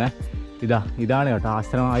ആശ്രമം വരുന്നത്. ഇതാണ് കേട്ടോ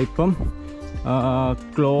ആശ്രമം. ഇപ്പം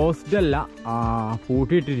ക്ലോസ്ഡ് അല്ല,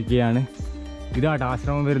 പൂട്ടിയിട്ടിരിക്കുകയാണ്. ഇതാട്ടോ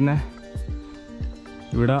ആശ്രമം വരുന്നത്.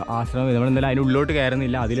 ഇവിടെ ആശ്രമം നമ്മളെന്തായാലും അതിൻ്റെ ഉള്ളിലോട്ട്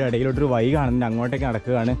കയറുന്നില്ല. അതിലിടയിലോട്ടൊരു വഴി കാണുന്നുണ്ട്, അങ്ങോട്ടേക്ക്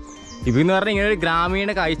നടക്കുകയാണ്. ഇതെന്ന് പറഞ്ഞാൽ ഇങ്ങനെ ഒരു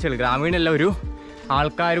ഗ്രാമീണ കാഴ്ചകൾ, ഗ്രാമീണല്ല ഒരു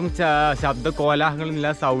ആൾക്കാരും ശബ്ദ കോലാഹലങ്ങളില്ല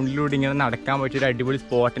സൗണ്ടിലൂടെ ഇങ്ങനെ നടക്കാൻ പറ്റിയൊരു അടിപൊളി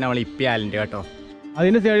സ്പോട്ട് നമ്മൾ ഇപ്പി ഐലൻഡ് കേട്ടോ.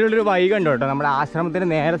 അതിൻ്റെ സൈഡിലൊരു വഴി കണ്ടു കേട്ടോ. നമ്മുടെ ആശ്രമത്തിൻ്റെ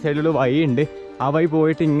നേരെ സൈഡിലൊരു വഴി ഉണ്ട്. ആ വഴി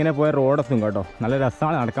പോയിട്ട് ഇങ്ങനെ പോയ റോഡെത്തും കേട്ടോ. നല്ല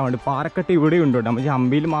രസമാണ് നടക്കാൻ വേണ്ടി. പാറക്കെട്ട് ഇവിടെയും ഉണ്ട് കേട്ടോ. നമ്മൾ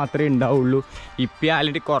ഹംപിയിൽ മാത്രമേ ഉണ്ടാവുള്ളൂ. ഇപ്പി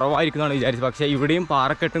ഐലൻഡ് കുറവായിരിക്കുന്നതാണ് വിചാരിച്ചത്. പക്ഷേ ഇവിടെയും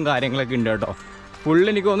പാറക്കെട്ടും കാര്യങ്ങളൊക്കെ ഉണ്ട് കേട്ടോ. ഫുള്ള്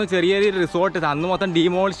എനിക്ക് തോന്നുന്നു ചെറിയ റിസോർട്ട് അന്ന് മൊത്തം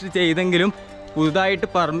ഡീമോളിഷ് ചെയ്തെങ്കിലും പുതുതായിട്ട്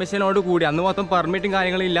പെർമിഷനോട് കൂടി അന്ന് മൊത്തം പെർമിറ്റും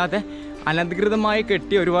കാര്യങ്ങളും ഇല്ലാതെ അനധികൃതമായി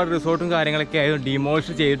കെട്ടിയ ഒരുപാട് റിസോർട്ടും കാര്യങ്ങളൊക്കെ ആയിരുന്നു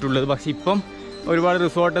ഡീമോളിഷ് ചെയ്തിട്ടുള്ളത്. പക്ഷേ ഇപ്പം ഒരുപാട്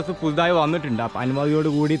റിസോർട്ടസ് പുതുതായി വന്നിട്ടുണ്ട്. അപ്പം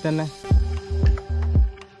അനുമതിയോട് കൂടി തന്നെ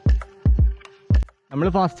നമ്മൾ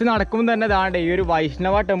ഫസ്റ്റ് നടക്കുമ്പോൾ തന്നെ ദാണ്ട് ഈ ഒരു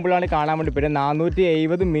വൈഷ്ണവ ടെമ്പിളാണ് കാണാൻ വേണ്ടി പറ്റും.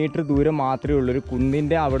 470 മീറ്റർ ദൂരം മാത്രമേ ഉള്ളൂ. ഒരു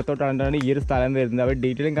കുന്നിൻ്റെ അവിടത്തോട്ടാണ് ഈ ഒരു സ്ഥലം വരുന്നത്. അവർ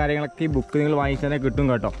ഡീറ്റെയിലും കാര്യങ്ങളൊക്കെ ഈ ബുക്ക് നിങ്ങൾ വാങ്ങിച്ചാൽ കിട്ടും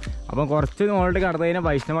കേട്ടോ. അപ്പം കുറച്ച് മുകളിൽ കടന്നു കഴിഞ്ഞാൽ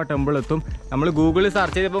വൈഷ്ണവ ടെമ്പിൾ എത്തും. നമ്മൾ ഗൂഗിളിൽ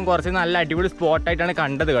സെർച്ച് ചെയ്തപ്പം കുറച്ച് നല്ല അടിപൊളി സ്പോട്ടായിട്ടാണ്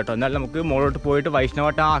കണ്ടത് കേട്ടോ. എന്നാൽ നമുക്ക് മുകളിലോട്ട് പോയിട്ട് വൈഷ്ണവ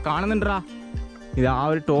കാണുന്നുണ്ടാ. ഇത് ആ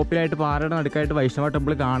ഒരു ടോപ്പിലായിട്ട് പാറയുടെ നടുക്കായിട്ട് വൈഷ്ണവ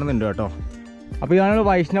ടെമ്പിൾ കാണുന്നുണ്ട് കേട്ടോ. അപ്പോൾ ഇതാണ്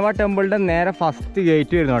വൈഷ്ണവ ടെമ്പിളിൻ്റെ നേരെ ഫസ്റ്റ്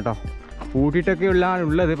ഗേറ്റ് വരുന്നത് കേട്ടോ. പൂട്ടിയിട്ടൊക്കെ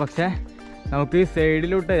ഉള്ളത്. പക്ഷേ നമുക്ക് ഈ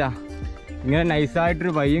സൈഡിലോട്ട് ഇങ്ങനെ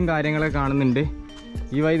നൈസായിട്ടൊരു വഴിയും കാര്യങ്ങളൊക്കെ കാണുന്നുണ്ട്.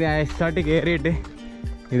 ഈ വഴി നൈസായിട്ട് കയറിയിട്ട്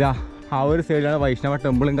ആ ഒരു സൈഡിലാണ് വൈഷ്ണവ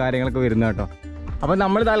ടെമ്പിളും കാര്യങ്ങളൊക്കെ വരുന്നത് കേട്ടോ. അപ്പോൾ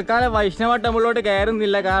നമ്മൾ തൽക്കാലം വൈഷ്ണവ ടെമ്പിളിലോട്ട്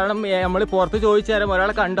കയറുന്നില്ല. കാരണം നമ്മൾ പുറത്ത് ചോദിച്ചാലും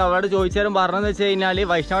ഒരാളെ കണ്ടു, അവരോട് ചോദിച്ചാലും പറഞ്ഞതെന്ന് വെച്ച് കഴിഞ്ഞാൽ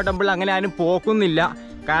വൈഷ്ണവ ടെമ്പിൾ അങ്ങനെ ആരും പോക്കുന്നില്ല.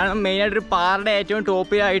 കാരണം മെയിനായിട്ടൊരു പാറയുടെ ഏറ്റവും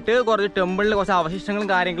ടോപ്പിലായിട്ട് കുറച്ച് ടെമ്പിളിൽ കുറച്ച് അവശിഷ്ടങ്ങളും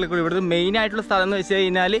കാര്യങ്ങളൊക്കെ ഉള്ളൂ. ഇവിടുത്തെ മെയിനായിട്ടുള്ള സ്ഥലം എന്ന് വെച്ച്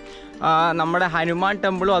കഴിഞ്ഞാൽ നമ്മുടെ ഹനുമാൻ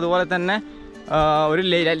ടെമ്പിളും അതുപോലെ തന്നെ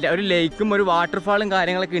ഒരു ലേക്കും ഒരു വാട്ടർഫാളും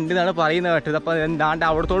കാര്യങ്ങളൊക്കെ ഉണ്ട് എന്നാണ് പറയുന്നത് കേട്ടത്. അപ്പോൾ എന്താണ്ട്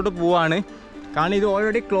അവിടത്തോട്ട് പോവാണ്. കാരണം ഇത്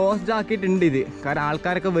ഓൾറെഡി ക്ലോസ്ഡ് ആക്കിയിട്ടുണ്ട് ഇത്. കാരണം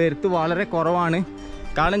ആൾക്കാരൊക്കെ വരുത്ത് വളരെ കുറവാണ്.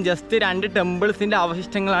 കാരണം ജസ്റ്റ് 2 ടെമ്പിൾസിൻ്റെ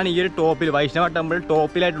അവശിഷ്ടങ്ങളാണ് ഈ ഒരു ടോപ്പിൽ വൈഷ്ണവ ടെമ്പിൾ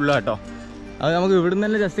ടോപ്പിലായിട്ടുള്ളത് കേട്ടോ. അത് നമുക്ക് ഇവിടുന്ന്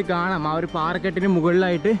തന്നെ ജസ്റ്റ് കാണാം. ആ ഒരു പാറക്കെട്ടിന്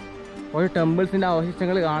മുകളിലായിട്ട് ഒരു ടെമ്പിൾസിൻ്റെ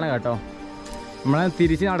അവശിഷ്ടങ്ങൾ കാണാം കേട്ടോ. നമ്മളത്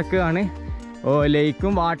തിരിച്ച് നടക്കുകയാണ്.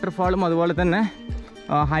 ലേക്കും വാട്ടർഫാളും അതുപോലെ തന്നെ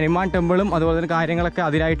ഹനുമാൻ ടെമ്പിളും അതുപോലെ തന്നെ കാര്യങ്ങളൊക്കെ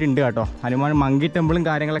അതിലായിട്ടുണ്ട് കേട്ടോ. ഹനുമാൻ മങ്കി ടെമ്പിളും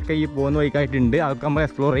കാര്യങ്ങളൊക്കെ ഈ പോകുന്ന വഴിക്കായിട്ടുണ്ട്. അതൊക്കെ നമ്മൾ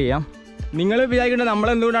എക്സ്പ്ലോർ ചെയ്യാം. നിങ്ങൾ വിചാരിക്കുന്നത്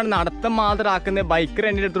നമ്മളെന്തുകൊണ്ടാണ് നടത്തം മാത്രം ആക്കുന്നത്, ബൈക്ക്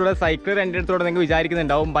റെൻറ്റിൻ്റെ അടുത്തൂടെ സൈക്കിൾ റെൻറ്റിൻ്റെ അടുത്തൂടെ നിങ്ങൾ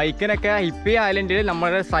വിചാരിക്കുന്നുണ്ടാവും. ബൈക്കിനൊക്കെ ഹിപ്പി ഐലൻഡിൽ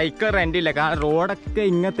നമ്മുടെ സൈക്കിൾ റെൻറ്റില്ല. കാരണം റോഡൊക്കെ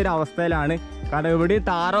ഇങ്ങനത്തെ ഒരു അവസ്ഥയിലാണ്. കാരണം എവിടെയും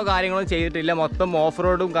താറോ കാര്യങ്ങളോ ചെയ്തിട്ടില്ല. മൊത്തം ഓഫ്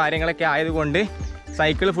റോഡും കാര്യങ്ങളൊക്കെ ആയതുകൊണ്ട്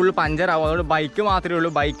സൈക്കിൾ ഫുൾ പഞ്ചറാവും. അതുകൊണ്ട് ബൈക്ക് മാത്രമേ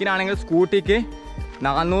ഉള്ളൂ. ബൈക്കിനാണെങ്കിൽ സ്കൂട്ടിക്ക്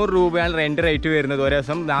 400 രൂപയാണ് റേറ്റ് വരുന്നത് ഒരു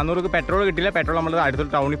ദിവസം. 400 രൂപ പെട്രോൾ കിട്ടില്ല. പെട്രോൾ നമ്മൾ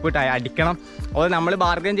അടുത്തുള്ള ടൗണിൽ പോയിട്ട് അടിക്കണം. അപ്പോൾ നമ്മൾ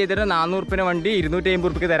ബാർഗൻ ചെയ്തിട്ട് 400 രൂപ വണ്ടി 250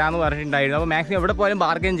 രൂപയ്ക്ക് തരാമെന്ന് പറഞ്ഞിട്ടുണ്ടായിരുന്നു. അപ്പോൾ മാക്സിമം എവിടെ പോയാലും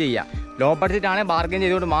ബാർഗൻ ചെയ്യുക. ലോ ബഡ്ജറ്റ് ആണെങ്കിൽ ബാർഗൻ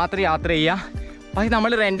ചെയ്തുകൊണ്ട് മാത്രം യാത്ര ചെയ്യുക. പക്ഷേ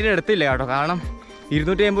നമ്മൾ റെൻറ്റിന് എടുത്തില്ല കേട്ടോ. കാരണം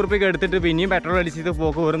 250 രൂപയ്ക്ക് എടുത്തിട്ട് പിന്നെയും പെട്രോൾ അടിച്ചിട്ട്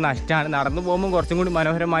പോക്ക് ഒരു നഷ്ടമാണ്. നടന്നു പോകുമ്പോൾ കുറച്ചും കൂടി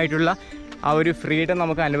മനോഹരമായിട്ടുള്ള ആ ഒരു ഫ്രീഡം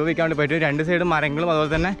നമുക്ക് അനുഭവിക്കാൻ വേണ്ടി പറ്റും. 2 സൈഡും മരങ്ങളും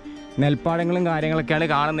അതുപോലെ തന്നെ നെൽപ്പാടങ്ങളും കാര്യങ്ങളൊക്കെയാണ്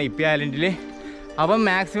കാണുന്നത് ഇപ്പി ഐലൻഡിൽ. അപ്പം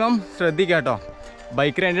മാക്സിമം ശ്രദ്ധിക്കുക കേട്ടോ.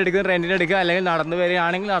 ബൈക്ക് റെൻറ്റിന് എടുക്കുക, അല്ലെങ്കിൽ നടന്നു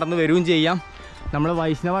വരികയാണെങ്കിൽ നടന്നു വരികയും ചെയ്യാം. നമ്മൾ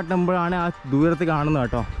വൈഷ്ണവ ടെമ്പിളാണ് ആ ദൂരത്ത് കാണുന്നത്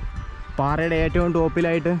കേട്ടോ, പാറയുടെ ഏറ്റവും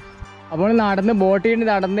ടോപ്പിലായിട്ട്. അപ്പോൾ ബോട്ടിൽ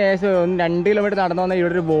നടന്ന് ഏകദേശം 2 കിലോമീറ്റർ നടന്നു വന്നാൽ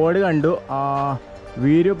ഇവിടെ ഒരു ബോർഡ് കണ്ടു.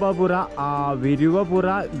 വിരുവപുറ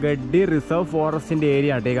ഗഡ്ഡി റിസർവ് ഫോറസ്റ്റിൻ്റെ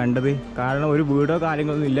ഏരിയ ആട്ടെ കണ്ടത്. കാരണം ഒരു വീടോ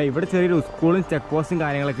കാര്യങ്ങളൊന്നും ഇല്ല. ഇവിടെ ചെറിയൊരു സ്കൂളും ചെക്ക് പോസ്റ്റും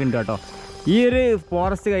കാര്യങ്ങളൊക്കെ ഉണ്ട് കേട്ടോ. ഈ ഒരു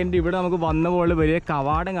ഫോറസ്റ്റ് കഴിഞ്ഞിട്ട് ഇവിടെ നമുക്ക് വന്ന പോലെ വലിയ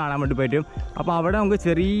കവാടം കാണാൻ വേണ്ടി പറ്റും. അപ്പോൾ അവിടെ നമുക്ക്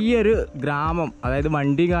ചെറിയൊരു ഗ്രാമം, അതായത്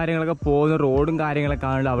വണ്ടി കാര്യങ്ങളൊക്കെ പോകുന്ന റോഡും കാര്യങ്ങളൊക്കെ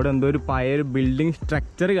കാണുന്നുണ്ട്. അവിടെ എന്തോ ഒരു പഴയൊരു ബിൽഡിംഗ്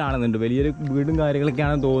സ്ട്രക്ചർ കാണുന്നുണ്ട്. വലിയൊരു വീടും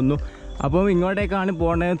കാര്യങ്ങളൊക്കെയാണെന്ന് തോന്നുന്നു. അപ്പം ഇങ്ങോട്ടേക്കാണ്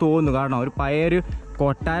പോകേണ്ടതെന്ന് തോന്നുന്നു. കാരണം ഒരു പഴയൊരു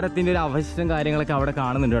കൊട്ടാരത്തിൻ്റെ ഒരു അവശിഷ്ടം കാര്യങ്ങളൊക്കെ അവിടെ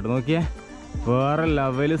കാണുന്നുണ്ട് കേട്ടോ. നോക്കിയേ, വേറെ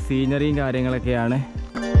ലെവൽ സീനറിയും കാര്യങ്ങളൊക്കെയാണ്.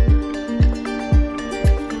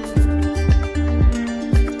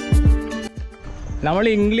 നമ്മൾ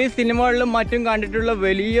ഇംഗ്ലീഷ് സിനിമകളിലും മറ്റും കണ്ടിട്ടുള്ള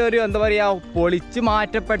വലിയൊരു എന്താ പറയുക, പൊളിച്ച്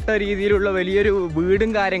മാറ്റപ്പെട്ട രീതിയിലുള്ള വലിയൊരു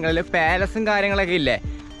വീടും കാര്യങ്ങളും പാലസും കാര്യങ്ങളൊക്കെ ഇല്ലേ,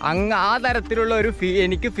 ആ തരത്തിലുള്ള ഒരു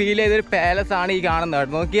എനിക്ക് ഫീൽ ചെയ്തൊരു പാലസാണ് ഈ കാണുന്നത്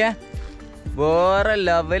കേട്ടോ. നോക്കിയേ, വേറെ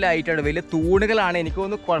ലെവലായിട്ടാണ്. വലിയ തൂണുകളാണ്, എനിക്ക്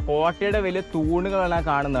തോന്നുന്നു കോട്ടയുടെ വലിയ തൂണുകളാണ്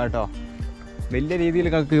കാണുന്നത് കേട്ടോ. വലിയ രീതിയിൽ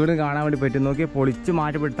ഇവിടെ കാണാൻ വേണ്ടി പറ്റും. നോക്കിയാൽ പൊളിച്ച്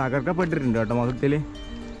മാറ്റപ്പെട്ട് തകർക്കപ്പെട്ടിട്ടുണ്ട് കേട്ടോ മൊത്തത്തിൽ.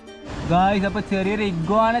 ഗായ്സ്, അപ്പോൾ ചെറിയൊരു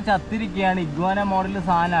ഇഗ്വാന ചത്തിരിക്കുകയാണ്. ഇഗ്വാന മോഡൽ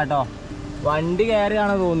സാധനം കേട്ടോ. വണ്ടി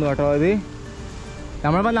കയറിയാണെന്ന് തോന്നുന്നു കേട്ടോ. അത്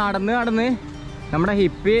നമ്മളിപ്പോൾ നടന്ന് നമ്മുടെ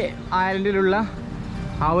ഹിപ്പി ഐലൻഡിലുള്ള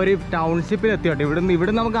ആ ഒരു ടൗൺഷിപ്പിൽ എത്തി കേട്ടോ.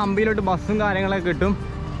 ഇവിടുന്ന് നമുക്ക് ഹംപിയിലോട്ട് ബസ്സും കാര്യങ്ങളൊക്കെ കിട്ടും.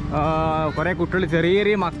 കുറേ കുട്ടികൾ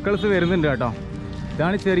ചെറിയ മക്കൾസ് വരുന്നുണ്ട് കേട്ടോ.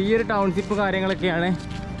 ഇതാണ് ചെറിയൊരു ടൗൺഷിപ്പ് കാര്യങ്ങളൊക്കെയാണ്.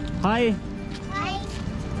 Hi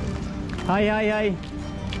hi hi hi.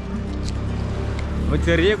 അപ്പോൾ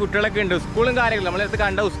ചെറിയ കുട്ടികളൊക്കെ ഉണ്ട്. സ്കൂളും കാര്യങ്ങളും നമ്മളടുത്ത്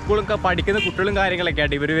കണ്ട സ്കൂളൊക്കെ പഠിക്കുന്ന കുട്ടികളും കാര്യങ്ങളൊക്കെ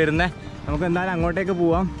ആയിട്ട് ഇവർ വരുന്നത്. നമുക്ക് എന്തായാലും അങ്ങോട്ടേക്ക്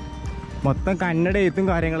പോവാം. മൊത്തം കന്നഡ എഴുത്തും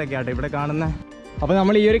കാര്യങ്ങളൊക്കെ ആട്ടോ ഇവിടെ കാണുന്നത്. അപ്പോൾ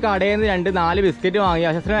നമ്മൾ ഈ ഒരു കടയിൽ നിന്ന് 2-4 ബിസ്ക്കറ്റ് വാങ്ങി.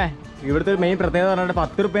 അശസ്ത്രമേ, ഇവിടുത്തെ മെയിൻ പ്രത്യേകത പറഞ്ഞിട്ട്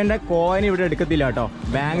 10 രൂപേൻ്റെ കോയിൻ ഇവിടെ എടുക്കത്തില്ല കേട്ടോ.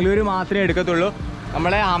 ബാംഗ്ലൂർ മാത്രമേ എടുക്കത്തുള്ളൂ.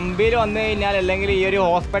 നമ്മളെ ഹംപിയിൽ വന്നു കഴിഞ്ഞാൽ അല്ലെങ്കിൽ ഈ ഒരു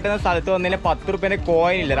ഹോസ്പിറ്റൽ എന്ന സ്ഥലത്ത് വന്നു കഴിഞ്ഞാൽ 10 രൂപേൻ്റെ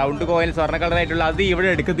കോയിൻ ഇല്ല, റൗണ്ട് കോയിൻ സ്വർണ്ണ കളറായിട്ടുള്ള, അത് ഇവിടെ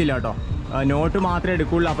എടുക്കത്തില്ല കേട്ടോ. നോട്ട് മാത്രമേ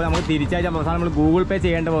എടുക്കുകയുള്ളൂ. അപ്പോൾ നമുക്ക് തിരിച്ചയച്ച അവസാനം നമ്മൾ ഗൂഗിൾ പേ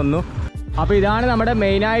ചെയ്യേണ്ടി വന്നു. അപ്പോൾ ഇതാണ് നമ്മുടെ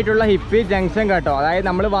മെയിനായിട്ടുള്ള ഹിപ്പി ജംഗ്ഷൻ കേട്ടോ. അതായത്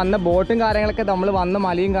നമ്മൾ വന്ന ബോട്ടും കാര്യങ്ങളൊക്കെ, നമ്മൾ വന്ന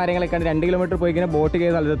മലയും കാര്യങ്ങളൊക്കെ 2 കിലോമീറ്റർ പോയി കഴിഞ്ഞാൽ ബോട്ട്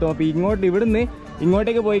കയറി സ്ഥലത്തെത്തും. അപ്പോൾ ഇവിടുന്ന്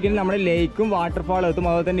ഇങ്ങോട്ടേക്ക് പോയി കഴിഞ്ഞാൽ നമ്മുടെ ലേക്കും വാട്ടർഫാളും എത്തും.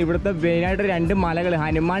 അതുപോലെ തന്നെ ഇവിടുത്തെ മെയിനായിട്ട് 2 മലകൾ,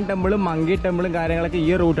 ഹനുമാൻ ടെമ്പിളും മങ്കി ടെമ്പിളും കാര്യങ്ങളൊക്കെ ഈ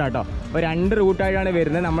റൂട്ടാട്ടോ. അപ്പോൾ 2 റൂട്ടായിട്ടാണ്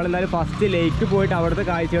വരുന്നത്. നമ്മളെന്തായാലും ഫസ്റ്റ് ലേക്ക് പോയിട്ട് അവിടുത്തെ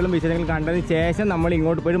കാഴ്ചകളും വിശേഷങ്ങളും കണ്ടതിന് ശേഷം നമ്മൾ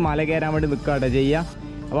ഇങ്ങോട്ട് പോയിട്ട് മല കയറാൻ വേണ്ടി നിൽക്കുക കേട്ടോ ചെയ്യുക.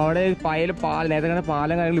 അപ്പോൾ അവിടെ നേരത്തെ കണ്ട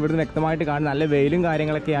പാലം കാര്യങ്ങൾ ഇവിടുന്ന് വ്യക്തമായിട്ട് കാണും. നല്ല വെയിലും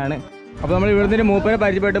കാര്യങ്ങളൊക്കെയാണ്. അപ്പോൾ നമ്മൾ ഇവിടുന്ന് മൂപ്പരെ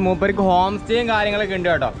പരിചയപ്പെട്ട് മൂപ്പർക്ക് ഹോം സ്റ്റേയും കാര്യങ്ങളൊക്കെ ഉണ്ട്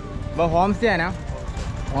കേട്ടോ. അപ്പോൾ ഹോം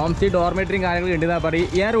സ്റ്റേ ഡോർമെറ്ററിയും കാര്യങ്ങളൊക്കെ ഉണ്ട് എന്നാ പറയും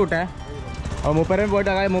ഈ റൂട്ടേ. അപ്പോൾ മൂപ്പരെ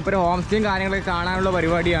പോയിട്ട് അതായത് മൂപ്പര് ഹോം സ്റ്റേയും കാര്യങ്ങളൊക്കെ കാണാനുള്ള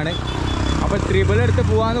പരിപാടിയാണ്. അപ്പോൾ ട്രിപ്പിൾ എടുത്ത്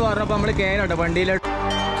പോകാമെന്ന് പറഞ്ഞപ്പോൾ നമ്മൾ കയറാം കേട്ടോ വണ്ടിയിലോട്ട്.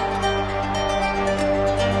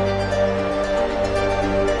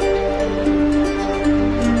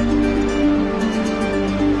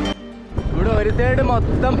 ഇവിടെ ഒരു സൈഡ്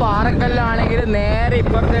മൊത്തം പാറക്കല്ലാണെങ്കിൽ നേരെ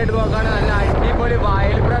ഇപ്പുറത്തെ സൈഡ് നോക്കുകയാണെങ്കിൽ നല്ല അടിപൊളി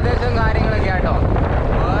വയൽ പ്രദേശവും കാര്യങ്ങളൊക്കെ ആട്ടോ.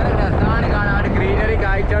 വേറെ രസമാണ് കാണാൻ. അവിടെ ഗ്രീനറി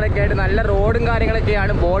കാഴ്ചകളൊക്കെ ആയിട്ട് നല്ല റോഡും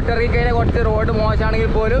കാര്യങ്ങളൊക്കെയാണ്. ബോട്ട് ഇറങ്ങിക്കഴിഞ്ഞാൽ കുറച്ച് റോഡ്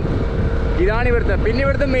മോശമാണെങ്കിൽ പോലും ഇതാണ് ഇവിടുത്തെ. പിന്നെ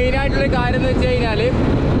ഇവിടുത്തെ മെയിനായിട്ടുള്ള കാര്യം എന്ന് വെച്ച് കഴിഞ്ഞാൽ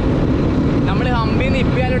നമ്മൾ ഹംപിയിൽ നിന്ന്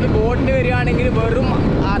ഇപ്പിയാലോട്ട് ബോട്ട് വരികയാണെങ്കിൽ വെറും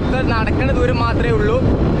അത്ര നടക്കേണ്ട ദൂരം മാത്രമേ ഉള്ളൂ.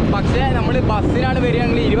 പക്ഷേ നമ്മൾ ബസ്സിലാണ്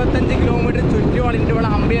വരികയാണെങ്കിൽ 25 കിലോമീറ്റർ ചുറ്റി വളഞ്ഞിട്ട് വേണം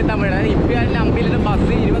ഹംപി എത്താൻ വേണ്ടി. അതായത് ഇപ്പിയാലിൻ്റെ ഹംപിയിലെ ബസ്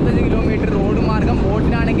 25 കിലോമീറ്റർ റോഡ് മാർഗം,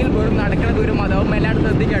 ബോട്ടിനാണെങ്കിൽ വെറും നടക്കേണ്ട ദൂരം അതാവും. എല്ലാവരും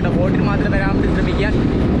ശ്രദ്ധിക്കുക കേട്ടോ, ബോട്ടിൽ മാത്രം വരാൻ വേണ്ടി ശ്രമിക്കുക.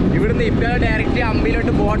 ഇവിടുന്ന് ഇപ്പിയാൽ ഡയറക്റ്റ്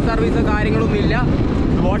ഹംപിയിലോട്ട് ബോട്ട് സർവീസോ കാര്യങ്ങളൊന്നും ഇല്ല,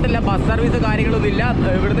 ബോട്ടല്ല ബസ് സർവീസോ കാര്യങ്ങളൊന്നും ഇല്ല.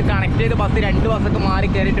 ഇവിടുന്ന് കണക്ട് ചെയ്ത് ബസ് 2 ബസ്സൊക്കെ മാറി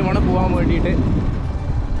കയറിയിട്ട് വേണം പോകാൻ വേണ്ടിയിട്ട്.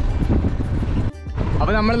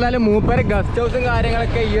 അപ്പോൾ നമ്മളെന്തായാലും മൂപ്പരെ ഗസ്റ്റ് ഹൗസും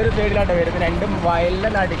കാര്യങ്ങളൊക്കെ ഈ ഒരു സൈഡിലായിട്ട് വരുന്നത്. 2 വയലിൻ്റെ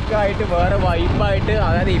നടുക്കായിട്ട് വേറെ വൈപ്പായിട്ട്,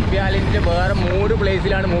 അതായത് ഇപ്പിയാലിൻ്റെ വേറെ 3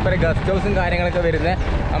 പ്ലേസിലാണ് മൂപ്പരെ ഗസ്റ്റ് ഹൗസും കാര്യങ്ങളൊക്കെ വരുന്നത്.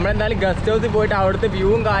 നമ്മളെന്തായാലും ഗസ്റ്റ് ഹൗസിൽ പോയിട്ട് അവിടുത്തെ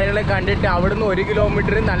വ്യൂവും കാര്യങ്ങളൊക്കെ കണ്ടിട്ട് അവിടുന്ന് 1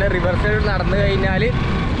 കിലോമീറ്റർ നല്ല റിവർ സൈഡ് നടന്നു കഴിഞ്ഞാൽ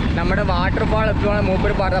നമ്മുടെ വാട്ടർഫാൾ എത്തുവാണ്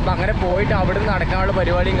മൂപ്പര് പറഞ്ഞത്. അപ്പോൾ അങ്ങനെ പോയിട്ട് അവിടുന്ന് നടക്കാനുള്ള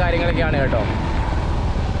പരിപാടിയും കാര്യങ്ങളൊക്കെയാണ് കേട്ടോ.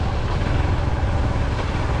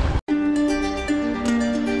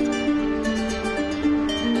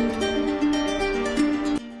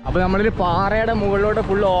 അപ്പോൾ നമ്മളൊരു പാറയുടെ മുകളിലോട്ട്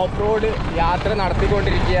ഫുൾ ഓഫ് റോഡ് യാത്ര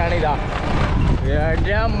നടത്തിക്കൊണ്ടിരിക്കുകയാണ്.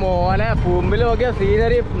 എൻ്റെ മോനെ മുമ്പിൽ നോക്കിയ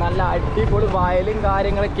സീനറി നല്ല അടിപൊളി വയലും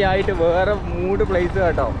കാര്യങ്ങളൊക്കെ ആയിട്ട് വേറെ 3 പ്ലേസ്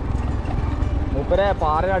കേട്ടോ. മൂപ്പരെ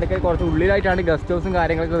പാറയുടെ അടുക്കൽ കുറച്ച് ഉള്ളിലായിട്ടാണ് ഗസ്റ്റ് ഹൗസും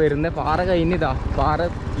കാര്യങ്ങളൊക്കെ വരുന്നത്. പാറ കഴിഞ്ഞിതാ പാറ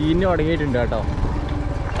ചീഞ്ഞ് തുടങ്ങിയിട്ടുണ്ട് കേട്ടോ.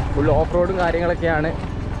 ഫുൾ ഓഫ് റോഡും കാര്യങ്ങളൊക്കെയാണ്.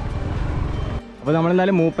 അപ്പോൾ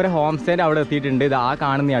നമ്മളെന്തായാലും മൂപ്പരെ ഹോം സ്റ്റേൻ്റെ അവിടെ എത്തിയിട്ടുണ്ട്. ഇത്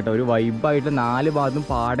കാണുന്ന കേട്ടോ ഒരു വൈബായിട്ട് 4 ഭാഗത്തും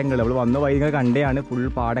പാടങ്ങൾ. നമ്മൾ വന്ന വൈകുന്നേരം കണ്ടെയാണ് ഫുൾ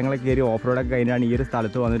പാടങ്ങളൊക്കെ കയറി ഓഫ് റോഡൊക്കെ കഴിഞ്ഞാണ് ഈ ഒരു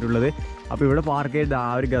സ്ഥലത്ത് വന്നിട്ടുള്ളത്. അപ്പോൾ ഇവിടെ പാർക്ക് ചെയ്ത് ആ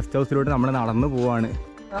ഒരു ഗസ്റ്റ് ഹൗസിലോട്ട് നമ്മൾ നടന്നു പോവാണ്.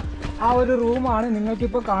 ആ ഒരു റൂമാണ് നിങ്ങൾക്ക്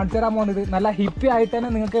ഇപ്പൊ കാണിച്ചു തരാൻ പോകുന്നത്. നല്ല ഹിപ്പി ആയിട്ട് തന്നെ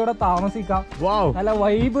നിങ്ങൾക്ക് ഇവിടെ താമസിക്കാം. നല്ല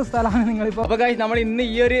വൈബ് സ്ഥലമാണ് നിങ്ങളിപ്പോ. അപ്പോൾ ഗൈസ് നമ്മൾ ഇന്ന്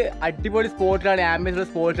ഈ ഒരു അടിപൊളി സ്പോട്ടിലാണ്, ആംബിയൻസ്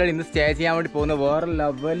സ്പോട്ടിലാണ് ഇന്ന് സ്റ്റേ ചെയ്യാൻ വേണ്ടി പോകുന്നത്. വേറെ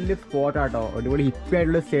ലെവലിൽ സ്പോട്ടാട്ടോ, അടിപൊളി ഹിപ്പി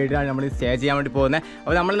ആയിട്ടുള്ള സ്റ്റേഡിലാണ് നമ്മൾ സ്റ്റേ ചെയ്യാൻ വേണ്ടി പോകുന്നത്.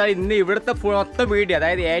 അപ്പോൾ നമ്മൾ ഇന്ന് ഇവിടുത്തെ മൊത്തം വീഡിയോ,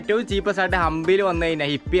 അതായത് ഏറ്റവും ചീപ്പസ്റ്റ് ആയിട്ട് ഹംപിയിൽ വന്നു കഴിഞ്ഞാൽ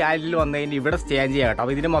ഹിപ്പി ഐലൻഡിൽ വന്നു കഴിഞ്ഞാൽ ഇവിടെ സ്റ്റേ ചെയ്യാം കേട്ടോ.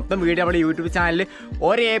 അപ്പോൾ ഇതിൻ്റെ മൊത്തം വീഡിയോ നമ്മുടെ യൂട്യൂബ് ചാനലിൽ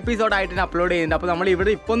ഒരു എപ്പിസോഡായിട്ട് അപ്ലോഡ് ചെയ്യുന്നുണ്ട്. അപ്പോൾ നമ്മൾ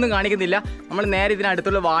ഇവിടെ ഇപ്പോൾ ഒന്നും കാണിക്കുന്നില്ല, നമ്മൾ നേരെ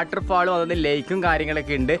ഇതിനടുത്തുള്ള വാട്ടർഫാളും അതുപോലെ ലേക്കും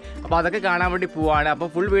കാര്യങ്ങളൊക്കെ ഉണ്ട്. അപ്പോൾ അതൊക്കെ കാണാൻ വേണ്ടി പോവാണ്. അപ്പോൾ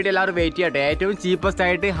ഫുൾ വീഡിയോ എല്ലാവരും വെയിറ്റ് ചെയ്യട്ടെ. ഏറ്റവും ചീപ്പസ്റ്റ്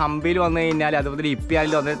ആയിട്ട് ഹംപിയിൽ വന്നു കഴിഞ്ഞാൽ അതുപോലെ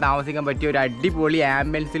ഇപ്പിയാലിൽ വന്നിട്ട് താമസിക്കാൻ പറ്റിയ ഒരു അടിപൊളി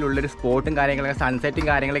ആംബിയൻസിലുള്ളൊരു സ്പോട്ടും കാര്യങ്ങളൊക്കെ സൺസെറ്റും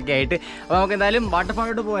കാര്യങ്ങളൊക്കെ ആയിട്ട്. അപ്പോൾ നമുക്ക് എന്തായാലും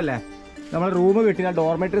വാട്ടർഫാളിലോട്ട് പോകല്ലേ. നമ്മൾ റൂം കിട്ടിയ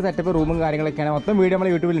ഡോർമെറ്ററി സെറ്റപ്പ് റൂമും കാര്യങ്ങളൊക്കെയാണ്. മൊത്തം വീഡിയോ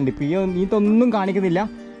നമ്മൾ യൂട്യൂബിലുണ്ട്. ഇപ്പോൾ ഇതൊന്നും കാണിക്കുന്നില്ല.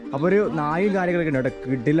 അപ്പോൾ ഒരു നായും കാര്യങ്ങളൊക്കെ ഉണ്ട് കേട്ടോ.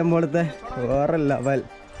 കിടിലം പോലത്തെ വേറെ ലെവൽ.